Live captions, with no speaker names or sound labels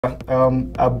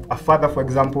a father, for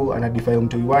example, anadefy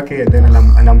mtoi wake and then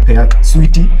anampea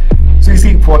sweetie. So you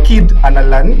see, for a kid,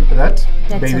 learn that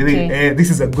by the way,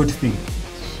 this is a good thing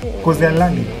because they're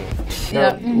learning.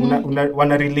 Yeah.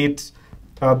 Wanna relate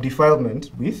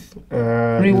defilement with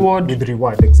reward. With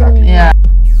reward, exactly. Yeah.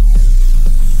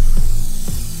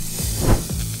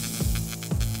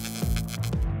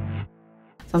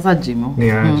 Sasa Jimo.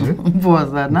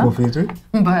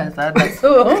 Mbaya sana.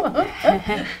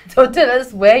 So tell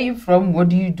us, where are you from? What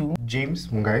do you do? James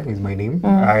Mungai is my name.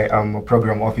 I am a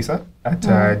program officer at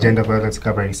Gender Violence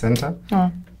Recovery Center.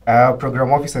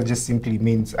 Program officer just simply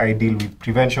means I deal with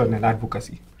prevention and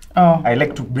advocacy. I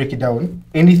like to break it down.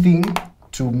 Anything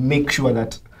to make sure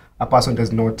that a person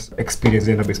does not experience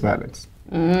gender-based violence.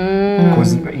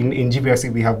 Because in GVRC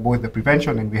we have both the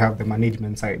prevention and we have the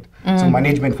management side. So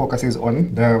management focuses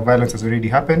on the violence has already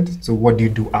happened. So what do you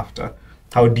do after?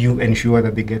 How do you ensure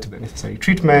that they get the necessary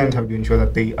treatment? How do you ensure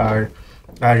that they are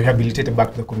rehabilitated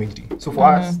back to the community? So for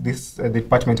us, this the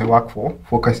department I work for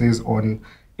focuses on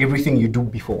everything you do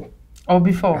before.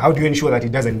 Before. How do you ensure that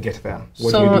it doesn't get there?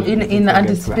 What so do in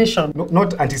anticipation? No,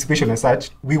 not anticipation as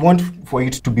such. We want for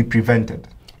it to be prevented.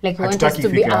 Like we want us to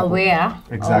be aware.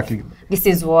 Exactly. This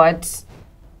is what.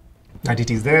 That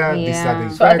it is there. Yeah. These are the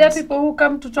effects. So are there people who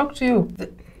come to talk to you?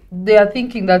 They are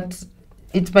thinking that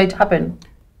it might happen.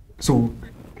 So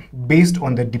based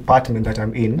on the department that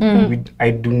I'm in,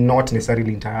 I do not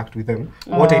necessarily interact with them.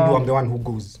 What I do, I'm the one who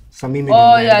goes. So to create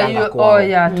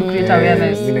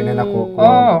awareness.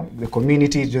 The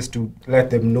community, just to let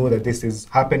them know that this is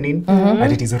happening,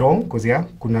 that it is wrong, because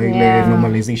kuna ile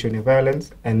normalization of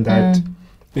violence, and that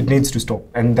it needs to stop,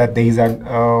 and that there is a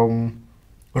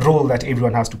role that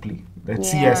everyone has to play. That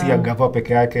si ya gava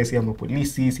peke yake, si ya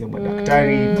mapolisi, si ya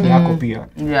madaktari, yako pia.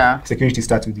 Yeah. Security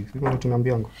starts with you. Hivyo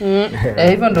tunaambianga.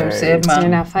 Even though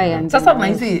sema. Sasa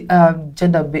mnaizi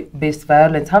gender-based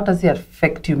violence, how does it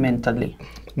affect you mentally?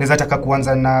 Naweza taka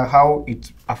kuanza na how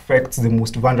it affects the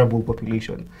most vulnerable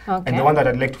population. And the one that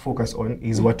I'd like to focus on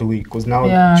is what we, because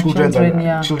now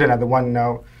children are the one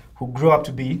now who grow up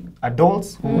to be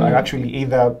adults who are actually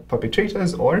either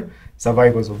perpetrators or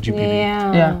survivors of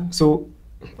GBV. So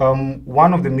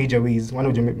one of the major ways, one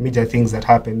of the major things that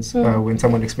happens when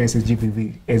someone experiences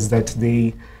GBV is that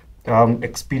they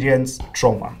experience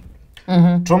trauma.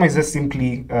 Trauma is just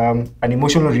simply an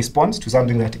emotional response to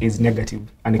something that is negative,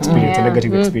 an experience, a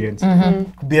negative experience.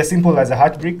 Could be as simple as a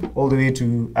heartbreak, all the way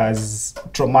to as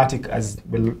traumatic as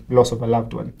the loss of a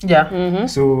loved one.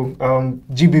 So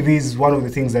GBV is one of the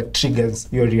things that triggers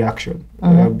your reaction.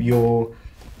 You're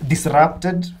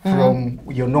disrupted from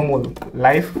your normal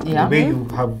life, the way you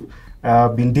have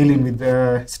been dealing with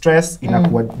the stress in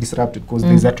a disrupted because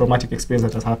there's a traumatic experience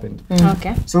that has happened.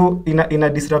 So in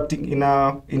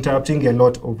interrupting a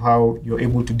lot of how you're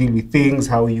able to deal with things,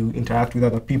 how you interact with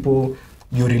other people,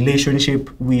 your relationship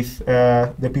with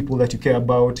the people that you care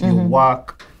about, your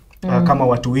work, kama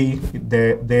watui,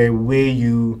 the way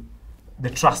you,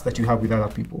 the trust that you have with other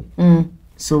people.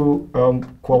 So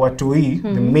kwa watui,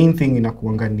 the main thing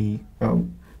inakuanga ni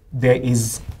there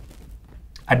is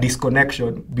a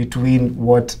disconnection between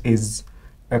what is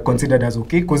considered as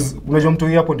okay, because unajua mtu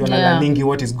hapo ndio analingi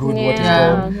what is good, what is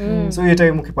wrong. So hiyo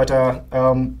time ukipata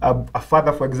a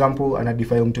father, for example,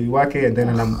 anadefy mtoi wake and then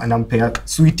anampea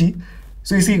sweetie.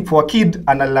 So you see, for a kid,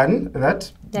 learn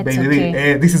that by the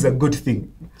way, this is a good thing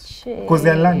because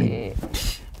they're learning.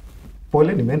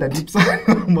 Pole, nimeenda deep sana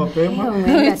mapema.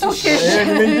 It's okay.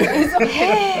 It's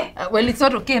okay. Well, it's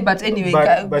not okay, but anyway,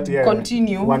 but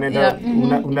continue.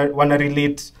 Wanna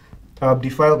relate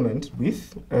defilement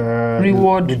with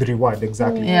reward. With reward,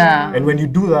 exactly. And when you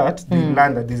do that, you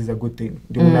learn that this is a good thing.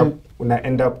 You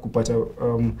end up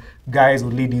kupata guys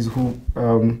or ladies who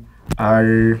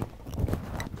are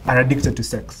addicted to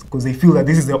sex because they feel that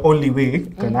this is the only way you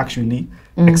can actually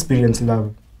experience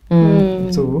love.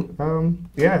 So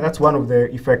that's one of the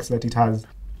effects that it has.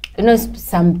 You know,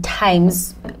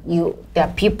 sometimes there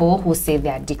are people who say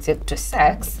they're addicted to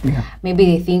sex. Maybe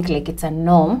they think like it's a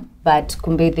norm, but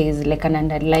kumbe there's like an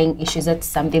underlying issue. That's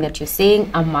something that you're saying.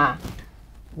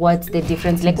 What's the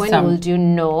difference? Like when would you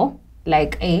know,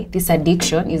 like, hey, this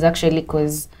addiction is actually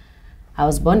because I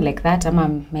was born like that,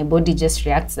 my body just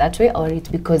reacts that way, or it's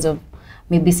because of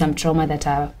maybe some trauma that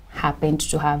I happened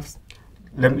to have.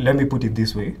 Let me put it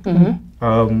this way.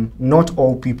 Not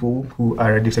all people who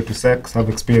are addicted to sex have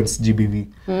experienced GBV.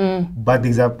 But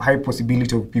there's a high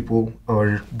possibility of people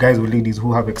or guys or ladies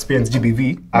who have experienced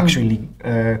GBV actually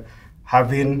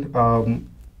having,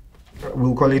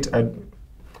 we'll call it a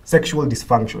sexual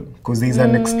dysfunction. Because there's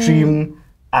an extreme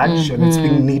urge and a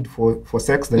spring need for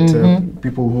sex that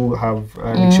people who have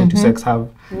addiction to sex have.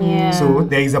 So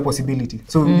there is a possibility.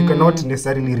 So you cannot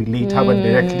necessarily relate, have a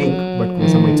direct link, but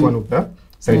it's one of the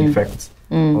side effects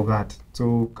of that.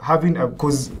 So having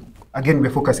because again,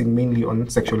 we're focusing mainly on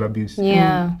sexual abuse.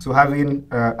 So having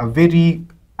a very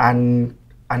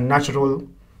unnatural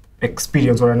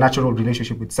experience or a natural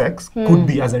relationship with sex could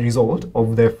be as a result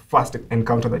of the first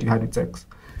encounter that you had with sex.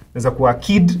 Naweza kuwa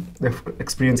kid, the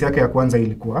experience yake ya kwanza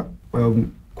ilikuwa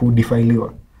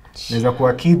kudefiliwa. Naweza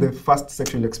kuwa kid, the first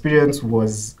sexual experience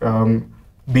was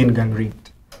being gang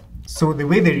raped. So the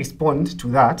way they respond to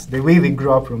that, the way they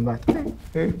grow up from that.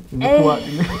 I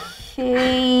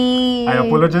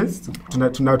apologize.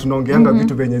 Tunaongeanga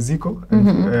vitu venye ziko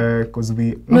because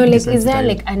we is there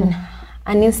like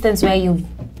an instance where you've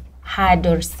had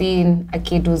or seen a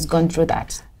kid who's gone through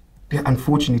that? Yeah,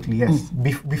 unfortunately, yes.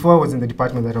 Before I was in the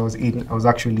department that I was in, I was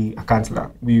actually a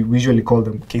counselor. We usually call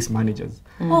them case managers.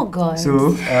 Oh, God.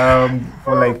 So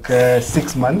for like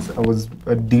 6 months, I was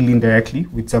dealing directly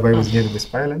with survivors of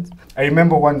gender-based violence. I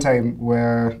remember one time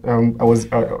where I was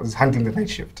handling the night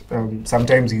shift.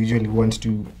 Sometimes you usually want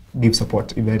to give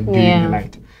support even during the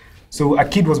night. So a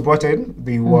kid was brought in.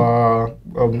 They were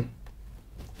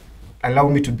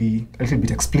allowed me to be a little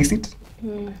bit explicit.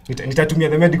 Nitatumia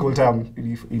the medical term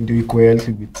ndio ikuwe a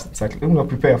little bit exactly. I'm not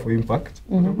prepared for impact.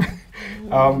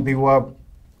 They were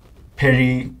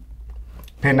penile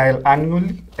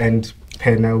annually and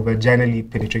penile vaginally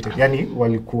penetrated. Yani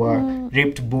walikuwa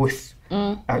raped both.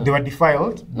 They were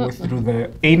defiled both through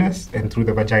the anus and through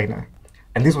the vagina.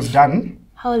 And this was done.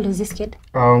 How old was this kid?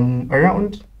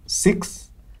 Around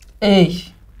 6.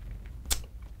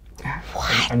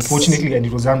 What? Unfortunately, and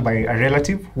it was done by a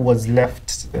relative who was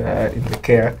left in the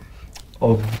care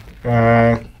of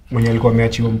mwenye alikuwa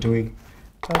ameachiwa mtoi.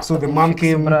 So the mom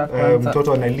came,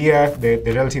 mtoto analia,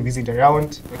 the relative isn't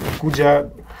around, kuja.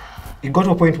 It got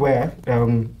to a point where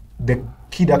the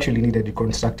kid actually needed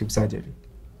reconstructive surgery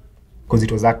because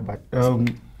it was that bad.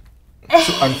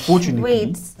 So unfortunately...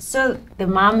 Wait, so the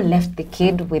mom left the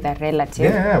kid with a relative?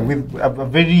 Yeah, with a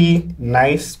very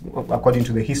nice, according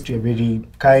to the history, a very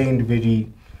kind, very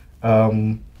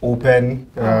open,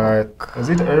 was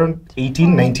it around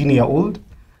 18, 19-year-old?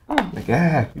 Like,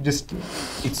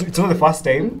 it's not the first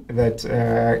time that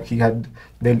he had,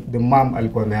 the mom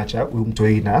alikuwa ameacha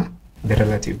umtoi na the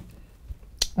relative.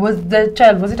 Was the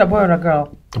child, was it a boy or a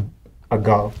girl? A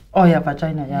girl. Oh yeah,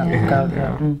 vagina, girl,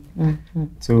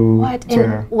 So what?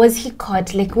 And was he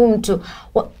caught? Like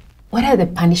what are the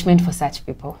punishment for such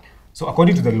people? So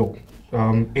according to the law,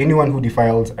 anyone who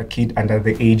defiles a kid under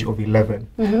the age of 11,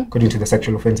 according to the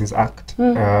Sexual Offences Act,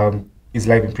 is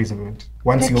life imprisonment.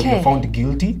 Once you're found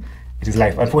guilty, it is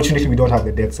life. Unfortunately, we don't have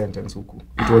the death sentence.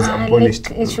 It was abolished.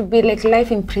 Like, it should be like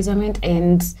life imprisonment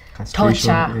and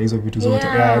torture. It's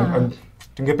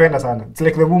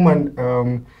like the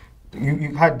woman.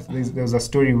 You had there was a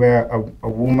story where a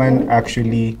woman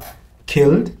actually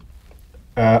killed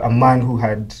a man who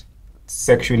had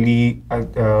sexually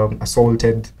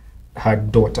assaulted her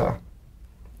daughter.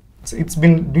 It's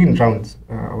been doing rounds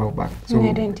a while back.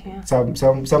 So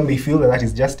some may feel that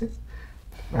is justice.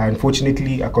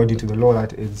 Unfortunately, according to the law,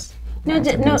 that is no.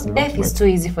 Death is too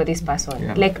easy for this person.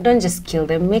 Yeah. Like, don't just kill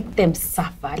them; make them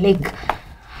suffer. Like,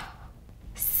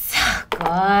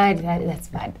 God, that's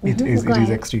bad. It is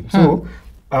extreme. So,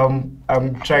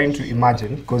 I'm trying to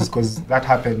imagine because that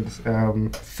happened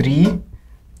 3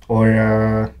 or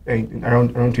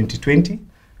around 2020.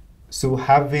 So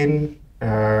having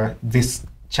this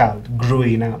child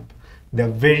growing up, there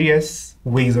are various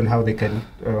ways on how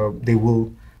they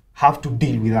will have to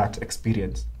deal with that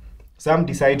experience. Some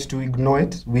decide to ignore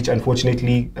it, which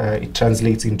unfortunately it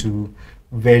translates into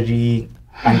very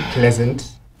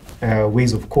unpleasant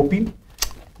ways of coping.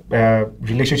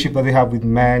 Relationship that they have with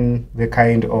men, the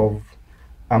kind of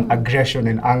aggression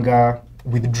and anger,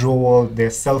 withdrawal, their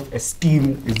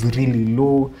self-esteem is really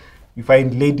low. You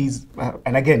find ladies,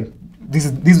 and again, this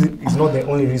is not the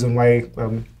only reason why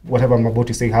whatever I'm about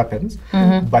to say happens,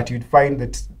 but you'd find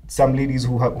that some ladies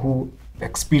who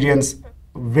experience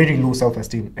very low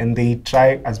self-esteem and they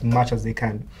try as much as they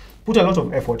can, put a lot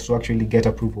of effort to actually get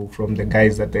approval from the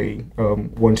guys that they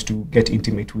want to get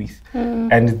intimate with.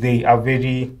 And they are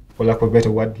very, for lack of a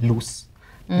better word, loose.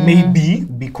 Maybe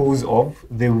because of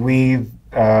the way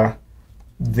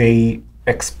they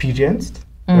experienced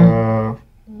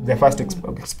their first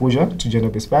exposure to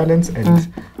gender-based violence,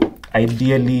 and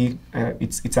ideally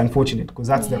it's unfortunate because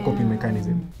that's their coping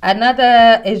mechanism.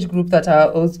 Another age group that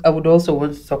I would also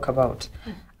want to talk about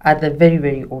are the very,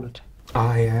 very old.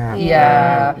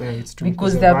 Yeah, it's true.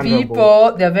 Because there are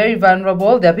people, they're very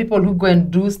vulnerable. There are people who go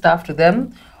and do stuff to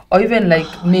them, or even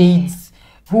like maids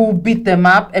who beat them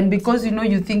up. And because, you know,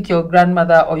 you think your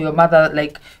grandmother or your mother,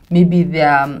 like maybe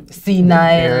they're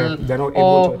senile, they're not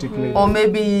able to articulate. Or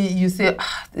maybe you say,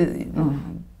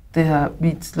 they are a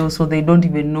bit slow, so they don't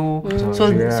even know.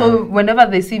 So whenever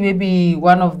they see maybe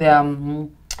one of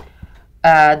them,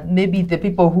 maybe the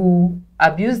people who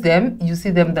abuse them, you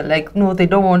see them that like, no, they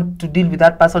don't want to deal with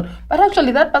that person. But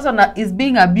actually that person is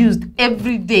being abused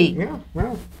every day. Yeah,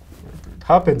 well, it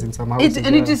happens in some houses.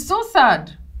 And it is so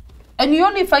sad. And you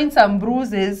only find some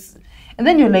bruises. And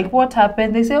then you're like, what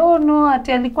happened? They say, oh no,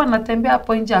 ati alikuwa anatembea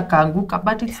hapo nje akaanguka.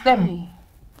 But it's them.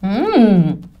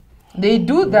 They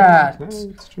do that.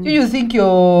 You think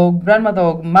your grandmother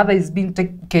or mother is being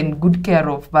taken good care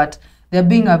of, but they're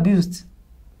being abused.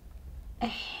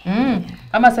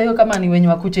 Ama sayo kama ni wenye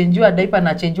wa kuchenjua diaper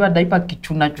na chenjua diaper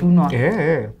kichuna-chunwa.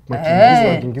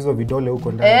 Makiingizwa vidole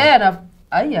huko ndani.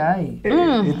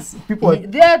 It's people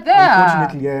they're there.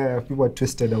 Unfortunately, people are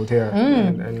twisted out here.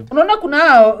 Unaona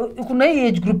kuna hii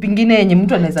age group ingine yenye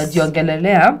mtu anaweza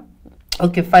jiongelelea.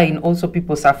 Okay, fine. Also,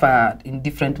 people suffer in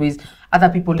different ways.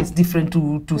 Other people, it's different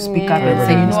to speak up and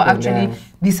say, you know, actually,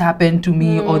 this happened to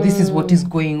me, or this is what is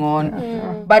going on.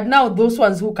 But now, those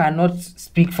ones who cannot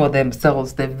speak for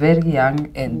themselves, they're very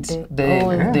young and the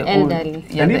elderly.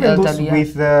 And even those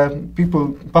with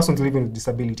persons living with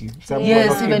disability. Some are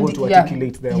not able to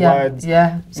articulate their words.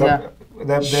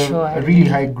 A really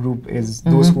high group is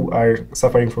those who are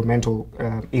suffering from mental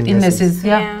illnesses.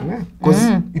 Because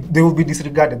they will be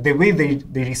disregarded. The way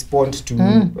they respond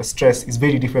to stress is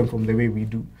very different from the way we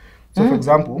do. So, for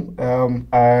example,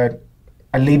 a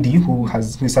lady who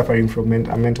is suffering from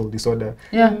a mental disorder,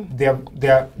 they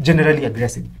are generally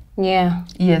aggressive.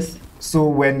 So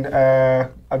when a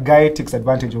guy takes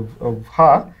advantage of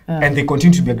her and they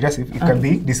continue to be aggressive, it can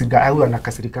be disregarded.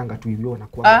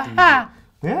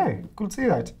 Yeah, you could say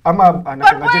that. But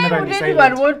why would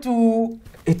anyone want to?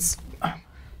 It's a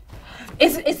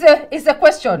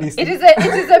question. It is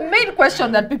a main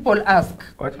question that people ask.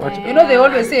 What? You know, they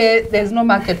always say there's no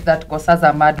market that causes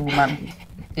a mad woman.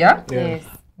 Yes.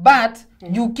 But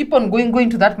you keep on going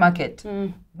to that market.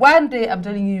 One day, I'm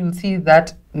telling you, you'll see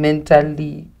that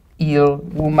mentally ill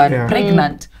woman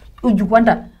pregnant. You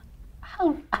wonder,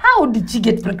 how did she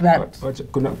get pregnant? Who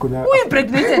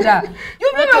impregnated her?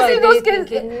 You've never seen those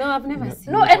cases? No, I've never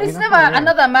seen. No, and it's never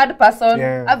another mad person,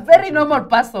 a very normal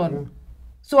person.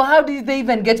 So how did they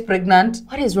even get pregnant?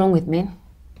 What is wrong with men?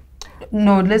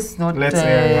 No, let's not. No,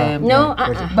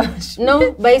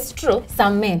 but it's true.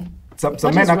 Some men. Some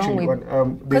men actually.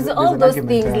 Because all those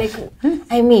things, like,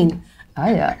 I mean.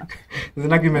 There's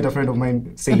an argument a friend of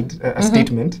mine said, a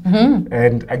statement,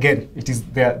 and again, it is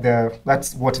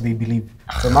that's what they believe.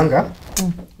 So manga,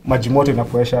 maji moto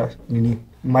inapoesha nini,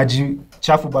 maji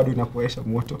chafu bado inapoesha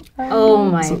moto. Oh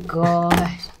my God!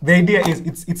 The idea is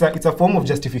it's a form of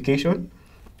justification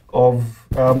of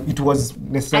it was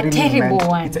necessarily a terrible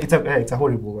one. It's a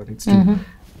horrible one. It's true.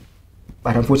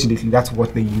 But unfortunately, that's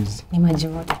what they use. Ni maji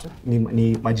moto tu.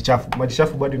 Ni maji chafu. Maji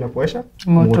chafu bado inapoesha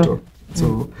moto.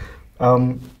 So.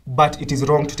 But it is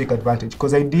wrong to take advantage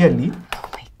because ideally,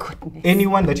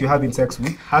 anyone that you have in sex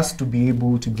with has to be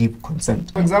able to give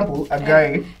consent. For example, a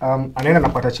guy anaenda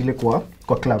napata chile kwa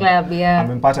club.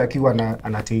 Amempata akiwa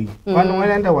anatei.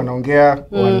 Wanaenda wanaongea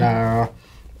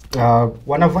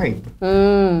wana vibe.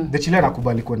 The chile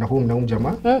anakubali kwenda home na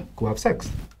jamaa ku have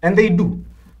sex. And they do.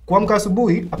 Kuamka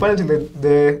asubuhi, apparently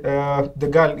the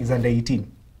girl is under 18.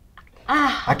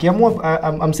 Akiamua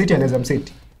amseti anaweza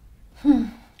mseti.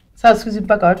 Sasa siku hizi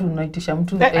mpaka watu unaitisha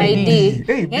mtu ID.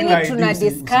 Yaani tuna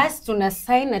discuss, tuna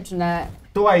sign na tuna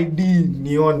to ID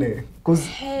nione because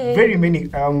very many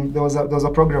there was a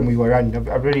program we were running,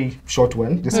 a very short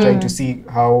one, just trying to see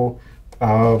how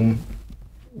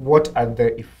what are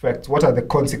the effects, what are the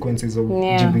consequences of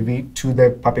GBV to the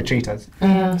perpetrators.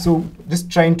 So just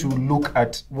trying to look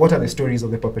at what are the stories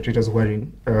of the perpetrators who are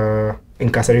in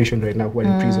incarceration right now, who are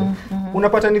in prison.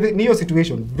 Unapata ni hiyo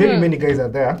situation, very many guys are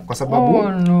there kwa sababu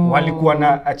walikuwa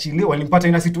na achili, walimpata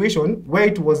in a situation where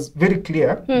it was very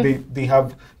clear they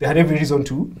had every reason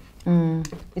to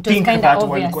think that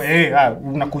walikuwa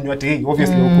unakunywa tei,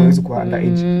 obviously huwezi kuwa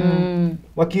underage.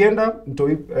 Wakienda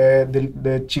mtoi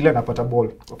the chile anapata ball.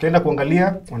 Wakienda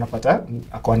kuangalia wanapata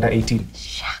ako under 18.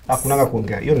 Hakunanga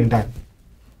kuongea. Hiyo ni ndani.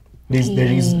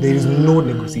 There is no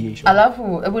negotiation.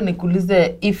 Alafu hebu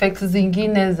nikuulize effects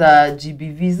zingine za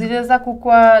GBV zinaweza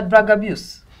kukua drug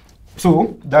abuse. So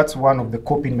that's one of the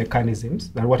coping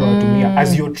mechanisms that what wanatumia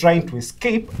as you're trying to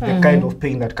escape the kind of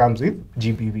pain that comes with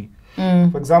GBV.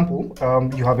 For example,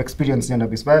 you have experienced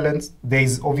gender-based violence. There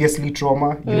is obviously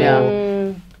trauma.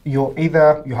 You're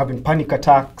having panic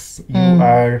attacks. You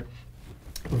are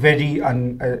very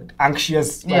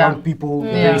anxious around people,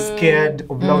 very scared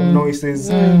of loud noises.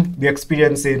 You're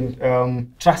experiencing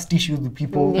trust issues with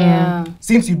people.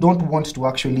 Since you don't want to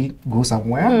actually go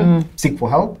somewhere, seek for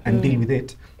help and deal with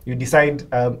it, you decide,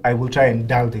 I will try and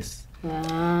dull this.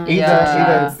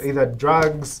 Either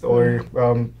drugs or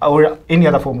any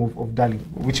other form of dulling,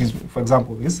 which is, for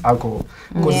example, is alcohol.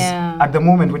 Because at the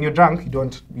moment when you're drunk, you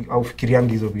don't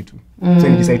auffikiriangi hizo vitu. So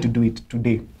you decide to do it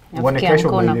today. One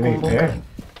kesho by the way.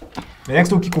 The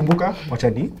next ukikumbuka, wacha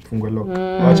nifungue lock.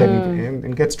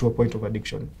 And gets to a point of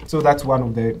addiction. So that's one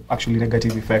of the actually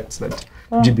negative effects that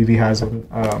GBV has on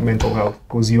mental health,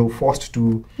 because you're forced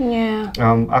to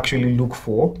actually look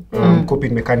for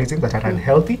coping mechanisms that are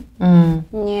unhealthy.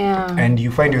 And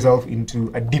you find yourself into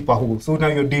a deeper hole. So now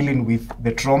you're dealing with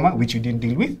the trauma, which you didn't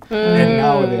deal with, and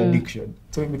now the addiction.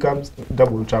 So it becomes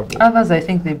double trouble. Others, I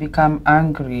think they become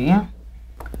angry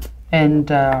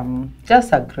and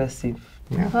just aggressive.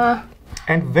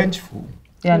 And vengeful.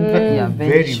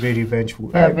 Very, very vengeful.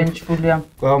 Vengeful,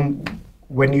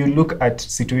 when you look at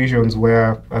situations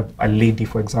where a lady,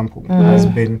 for example, has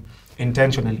been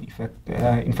intentionally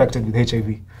infected with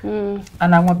HIV.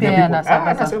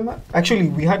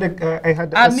 Actually, I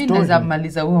had a story.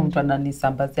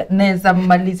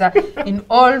 In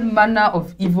all manner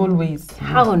of evil ways.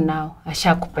 How now?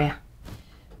 Ashakupea.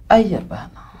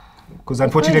 Because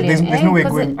unfortunately, there's no way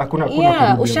going.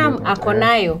 Usham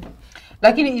akonayo.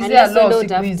 Lakini is there a law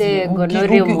siku hizi?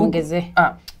 Gonorrhea muongeze.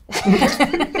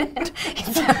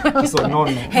 So no.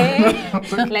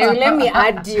 Like, let me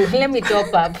add you. Let me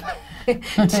top up.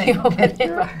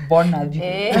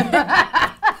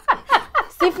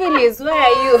 Syphilis, where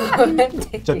are you?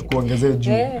 Chat kuongezea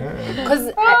juu.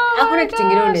 Because hakuna kitu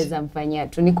kingine unaweza mfanyia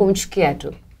tu, ni kumchukia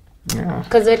tu.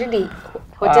 Because already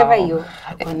whatever you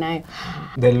akonayo.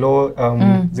 The law,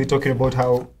 they talking about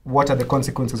what are the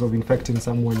consequences of infecting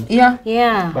someone?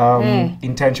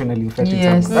 Intentionally infecting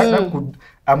someone. That could,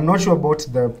 I'm not sure about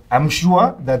I'm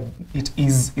sure that it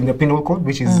is in the penal code,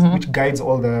 which guides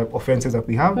all the offenses that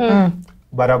we have.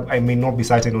 But I may not be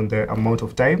certain on the amount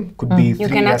of time. Could be 3 years plus. You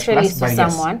can actually sue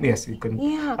someone. Yes, you can.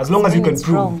 As long as you can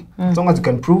prove. As long as you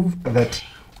can prove that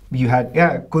you had,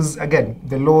 because again,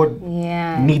 the law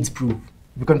needs proof.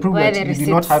 You can prove that you did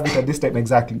not have it at this time,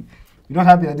 exactly. You don't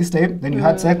have it at this time, then you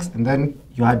had sex, and then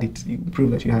you had it. You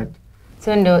prove that you had.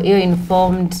 So you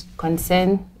informed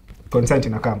consent? Consent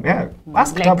in a camp,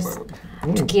 Ask like,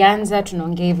 tukianza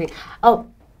tunaongea hivi. Oh,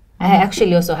 I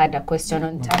actually also had a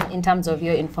question in terms of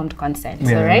your informed consent,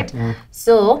 right?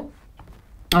 So,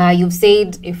 you've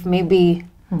said if maybe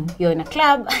you're in a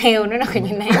club, unaona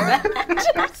kwenye naenda.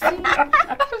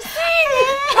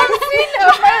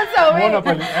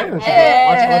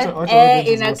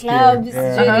 In a club,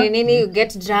 you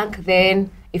get drunk, then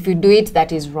if you do it,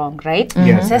 that is wrong, right?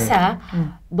 Sasa,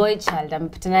 boy child,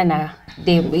 amepatana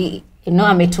na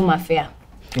ametuma fare.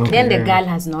 Then the girl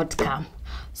has not come.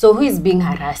 So who is being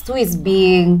harassed? Who is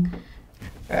being...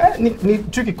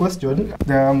 tricky question.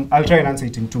 I'll try and answer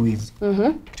it in 2 ways.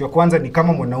 Kitu ya kwanza ni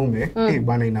kama mwanaume,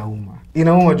 bana inauma.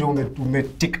 Inauma juu ume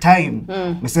take time.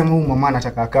 Umesema huyu mama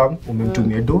anataka akam,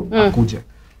 umemtumia do, akuja.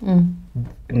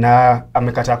 Na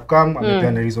amekataa kukam,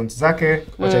 amepea na reasons zake,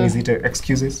 wacha niziite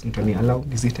excuses, mtani allow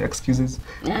niziite excuses.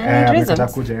 Amekataa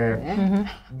kuja.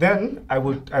 Then I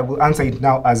will answer it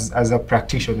now as a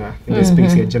practitioner in the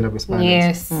space of gender-based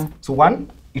violence. So one,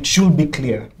 it should be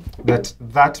clear that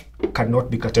cannot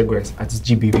be categorized as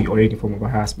GBV or any form of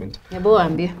harassment.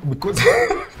 Because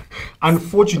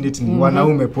unfortunately,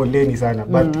 wanaume poleni sana,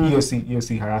 but hiyo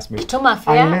si harassment.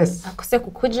 Unless akose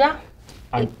kukuja,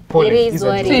 it is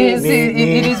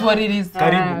what it is.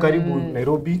 Karibu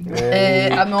Nairobi.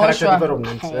 Ameoshwa.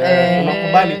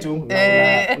 Unakubali tu.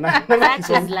 That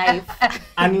is life.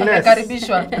 Unless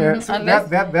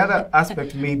the other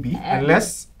aspect maybe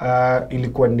unless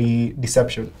ilikuwa ni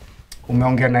deception.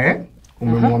 Umeongea naye,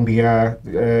 umemwambia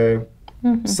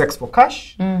sex for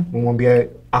cash, umemwambia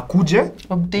akuje,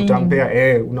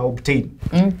 utampea una obtain.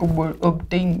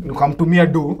 Ukamtumia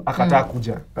do akataa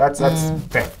kuja. That's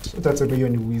theft. That's hiyo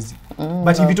ni wizi.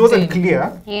 But if it wasn't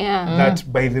clear that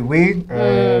by the way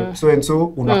so and so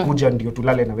unakuja ndio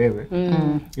tulale na wewe.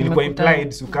 Ilikuwa implied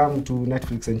to come to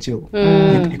Netflix and chill.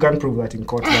 You can't prove that in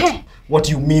court. That what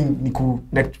you mean ni ku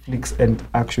Netflix and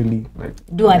actually like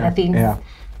do other things.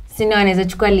 Sino anaweza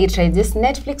chukua literally just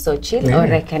Netflix or chill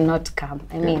or I cannot come.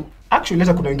 I mean actually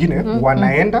later kuna wengine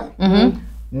wanaenda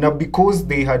na because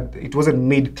it wasn't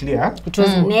made clear it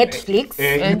was Netflix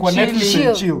ilikuwa Netflix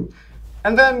and chill.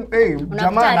 And then, hey,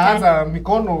 jamaa anaanza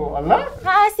mikono ala.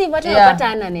 Si watu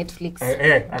wanapata na Netflix.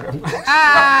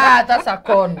 That's a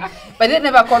con. But they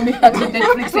never call me at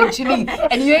Netflix and chilling.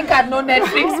 And you ain't got no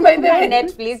Netflix by the way.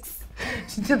 Netflix.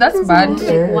 So that's bad.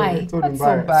 Why? That's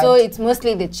so bad. So it's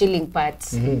mostly the chilling part.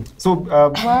 So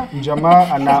jamaa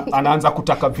anaanza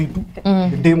kutaka vitu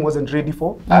the dame wasn't ready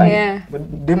for. But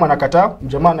dame anakataa,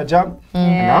 jamaa anajam,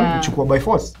 na mchukua by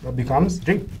force. That becomes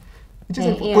rape. Which is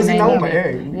because inauma.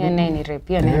 Ni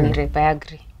rape. I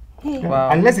agree. Wow.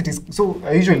 Unless it is, so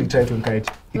I usually try to encourage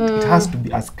it has to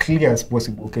be as clear as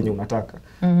possible Kenya unataka.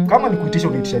 Kama ni kuitisha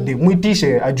unaitisha dame,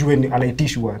 muitishe ajue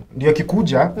anaitishwa. Ndio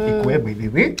akikuja ikuwe by the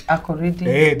way ako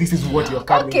ready. This is what you're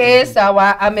coming. Okay,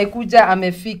 sawa, amekuja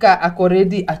amefika ako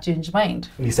ready a change mind.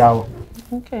 Ni sawa.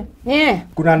 Okay.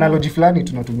 Kuna analogy fulani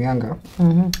tunatumianga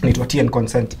inaitwa tea and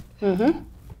consent.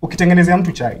 Ukitengenezea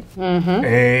mtu chai,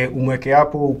 umweke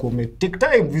hapo, uko take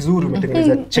time vizuri,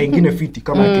 umetengeneza chai ingine fiti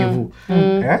kama kevu.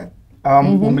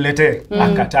 Umlete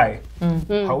akatae.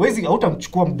 Hawezi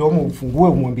hautamchukua mdomo ufungue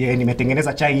umwambie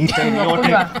nimetengeneza chai hii time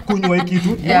yote kunywa hiki kitu.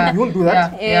 You won't do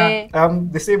that.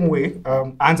 The same way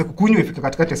aanze kukunywa ifika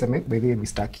katikati aseme by the way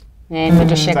mistaki.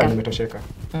 Nimetosheka.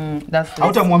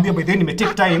 Hautamwambia by the way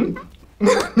nimetake time.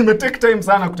 Take time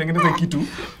sana kutengeneza kitu.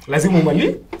 Lazima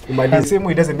umalize. Same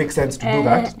way it doesn't make sense to do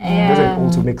that. It doesn't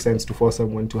also make sense to force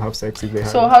someone to have sex if they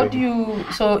have. So how do you?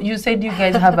 So you said you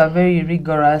guys have a very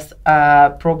rigorous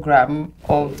program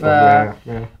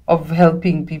of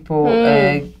helping people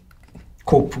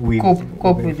cope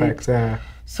with it.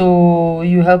 So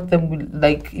you help them with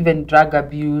like even drug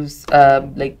abuse,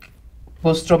 like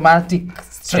post-traumatic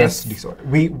stress disorder.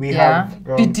 We have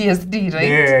PTSD,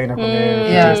 right?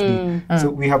 PTSD. So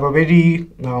we have a very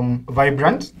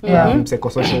vibrant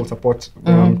psychosocial support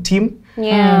team.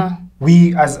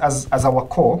 We as our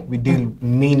core, we deal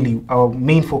mainly, our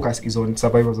main focus is on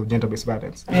survivors of gender-based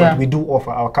violence. But we do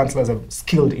offer, our counselors are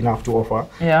skilled enough to offer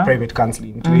private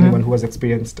counseling to anyone who has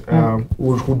experienced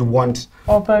or who'd want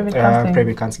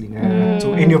private counseling.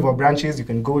 So any of our branches, you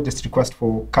can go just request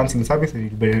for counseling service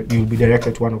and you'll be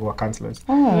directed to one of our counselors.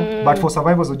 But for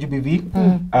survivors of GBV,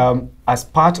 as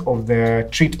part of the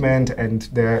treatment and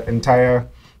the entire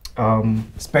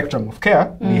spectrum of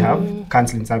care, we have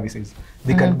counseling services.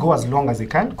 They can go as long as they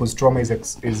can because trauma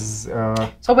is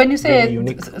so when you say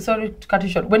sorry to cut you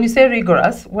short, when you say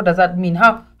rigorous, what does that mean?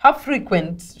 How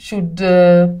frequent should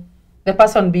the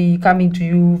person be coming to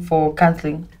you for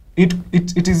counseling? It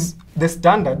is the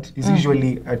standard is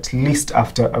usually at least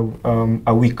after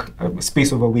a week, a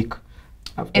space of a week.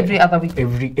 Every other week.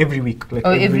 Every week, like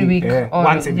every week.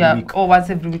 Once every week. Or once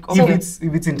every week. Okay. If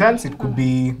it's intense, it could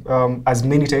be as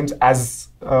many times as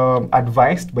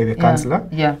advised by the counselor.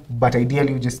 But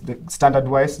ideally, just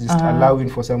standard-wise, just allowing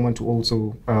for someone to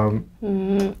also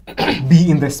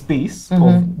be in the space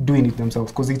of doing it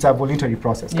themselves, because it's a voluntary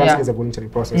process. Counseling is a voluntary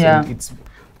process, and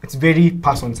it's very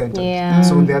person-centered.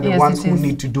 So they're the ones who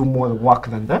need to do more work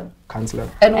than the counselor.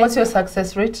 And what's your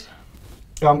success rate?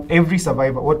 Every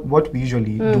survivor, what we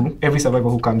usually do, every survivor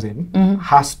who comes in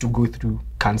has to go through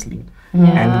counseling.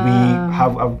 And we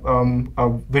have a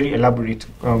very elaborate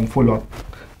follow-up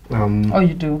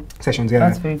you do? Sessions,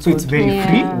 That's very so good. it's very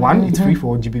free. One, it's free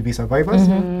for GBV survivors.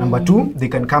 Number two, they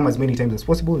can come as many times as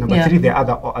possible. Number three, there are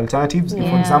other alternatives. If,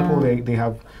 for example, they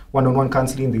have one-on-one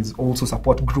counseling, there's also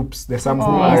support groups. There's some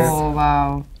who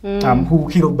are who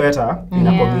heal better in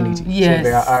a community. So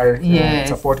there are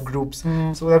support groups.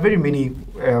 So there are very many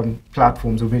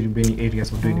platforms or very many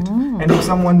areas of doing it. And if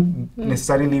someone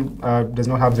necessarily does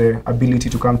not have the ability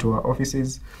to come to our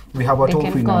offices, we have a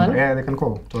toll-free number. Yeah, they can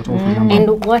call to a toll-free number.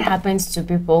 And what happens to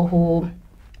people who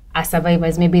are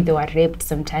survivors? Maybe they were raped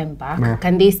some time back.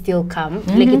 Can they still come?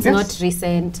 Like it's not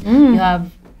recent. You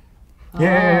have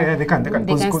they can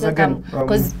because again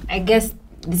because I guess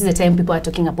this is the time people are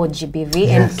talking about GBV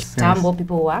and Kitambo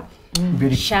people were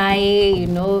very shy, you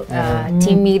know,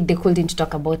 timid, they couldn't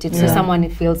talk about it. So someone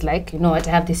feels like, you know what,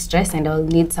 I have this stress and I'll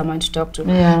need someone to talk to.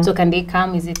 So can they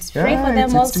come? Is it free for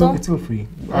them also? It's still free.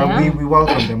 We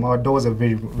welcome them. Our doors are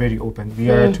very, very open. We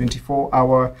are a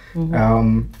 24-hour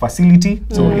facility.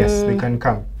 So yes, they can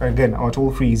come. Again, our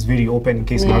toll free is very open in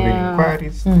case you have any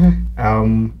inquiries.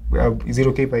 Is it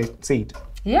okay if I say it?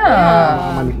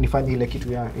 Nifanye ile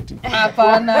kitu ya eti.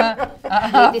 Hapana.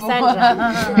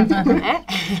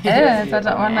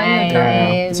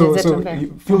 So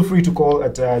feel free to call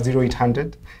at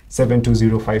 0800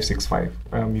 720 565.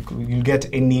 You'll get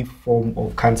any form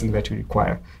of counseling that you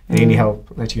require, any help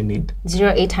that you need.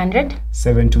 0800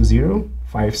 720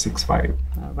 565.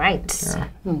 All right.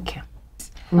 Okay.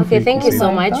 Okay, thank you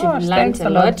so much. We've learned a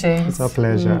lot. It's a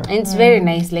pleasure. And it's very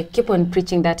nice. Like, keep on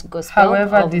preaching that gospel.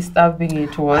 However disturbing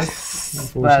it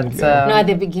was, but no, at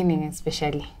the beginning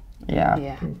especially.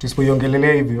 Yeah.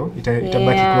 Tusipoiongelelea hivyo itabaki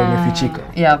kuwa imefichika.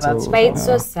 Yeah, that's but it's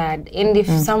so sad. And if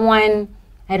someone,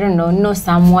 I don't know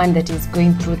someone that is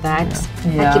going through that,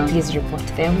 please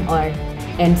report them,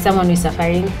 and someone who is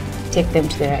suffering, take them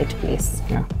to the right place.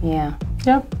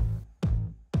 Yep.